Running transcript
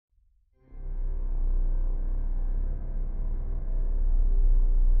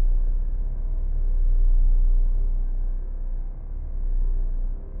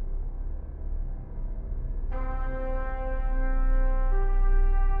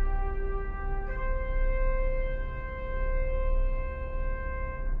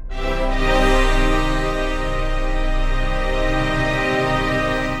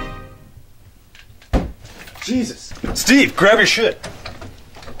Steve, grab your shit.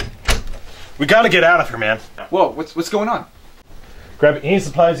 We gotta get out of here, man. Whoa, what's going on? Grab any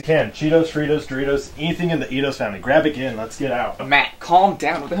supplies you can. Cheetos, Fritos, Doritos, anything in the Eatos family. Grab it in, let's get out. Matt, calm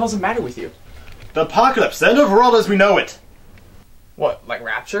down. What the hell's the matter with you? The apocalypse, the end of the world as we know it. What, like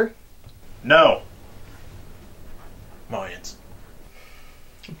Rapture? No. Mayans.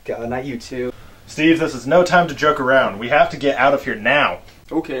 God, not you too. Steve, this is no time to joke around. We have to get out of here now.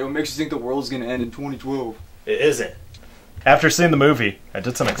 Okay, what makes you think the world's gonna end in 2012? It isn't. After seeing the movie, I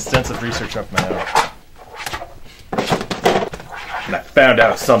did some extensive research of my own. And I found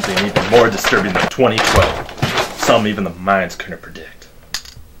out something even more disturbing than 2012. Some even the Mayans couldn't predict.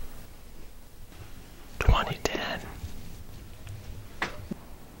 2010.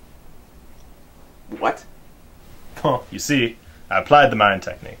 What? Well, you see, I applied the Mayan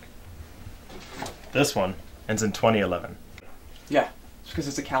technique. This one ends in 2011. Yeah, it's because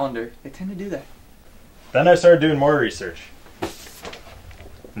it's a calendar. They tend to do that. Then I started doing more research.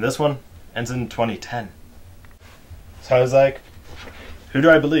 And this one ends in 2010. So I was like, who do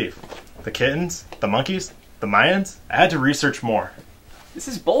I believe? The kittens? The monkeys? The Mayans? I had to research more. This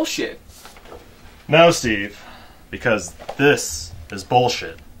is bullshit. No, Steve. Because this is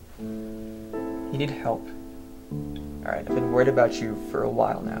bullshit. You need help. Alright, I've been worried about you for a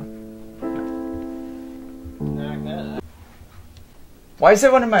while now. Why is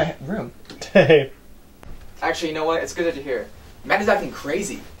everyone in my room? Hey. Actually, you know what? It's good that you're here. Matt is acting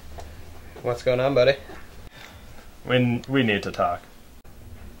crazy. What's going on, buddy? We need to talk.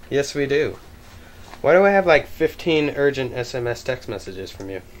 Yes, we do. Why do I have like 15 urgent SMS text messages from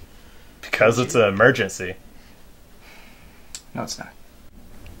you? Because it's an emergency. No, it's not.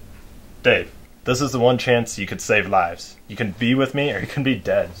 Dave, this is the one chance you could save lives. You can be with me or you can be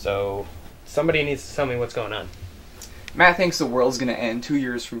dead. So, somebody needs to tell me what's going on. Matt thinks the world's gonna end 2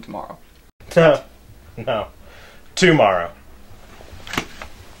 years from tomorrow. No. Tomorrow.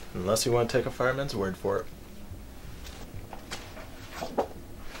 Unless you want to take a fireman's word for it.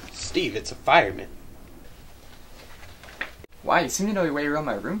 Steve, it's a fireman. Wow, you seem to know your way around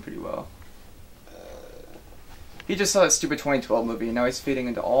my room pretty well. He just saw that stupid 2012 movie and now he's feeding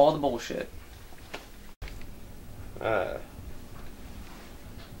into all the bullshit.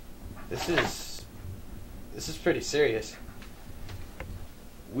 This is pretty serious.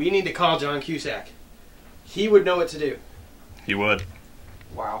 We need to call John Cusack. He would know what to do. He would.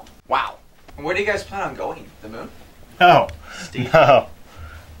 Wow. Wow. And where do you guys plan on going? The moon? No. Steve. No.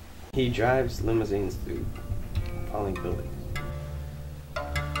 He drives limousines through falling buildings.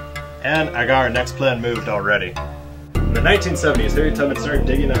 And I got our next plan moved already. In the 1970s, Harriet Tubman started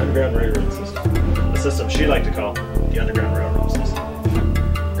digging the Underground Railroad system. A system she liked to call the Underground Railroad system.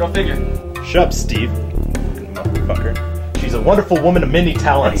 Go figure. Shut up, Steve. Fucking motherfucker. She's a wonderful woman of many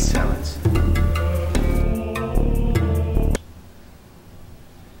talents.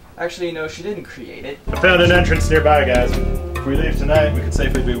 Actually, you know, she didn't create it. I found an entrance nearby, guys. If we leave tonight, we can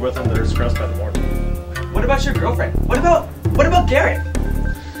safely be within the Earth's crust by the morning. What about your girlfriend? What about Garrett?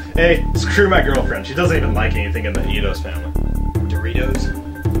 Hey, screw my girlfriend. She doesn't even like anything in the Eatos family. Doritos,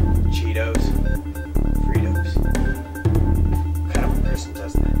 Cheetos, Fritos. What kind of a person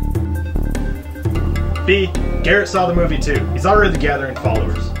does that? B, Garrett saw the movie too. He's already gathering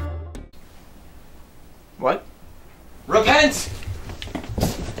followers. What? Repent!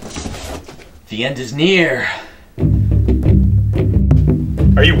 The end is near.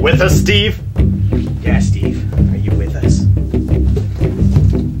 Are you with us, Steve? Yeah, Steve. Are you with us?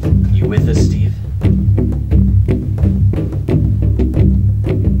 You with us, Steve?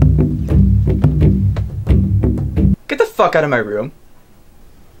 Get the fuck out of my room.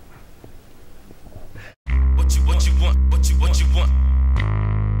 What you want? What you want?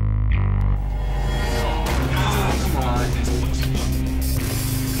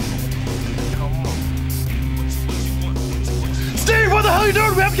 Come on. Steve, what the hell are you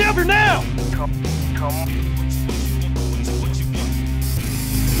doing? We have to get up here now!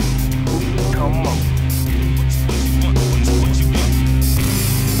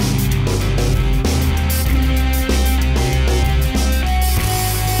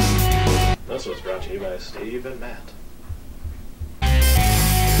 This was brought to you by Steve and Matt.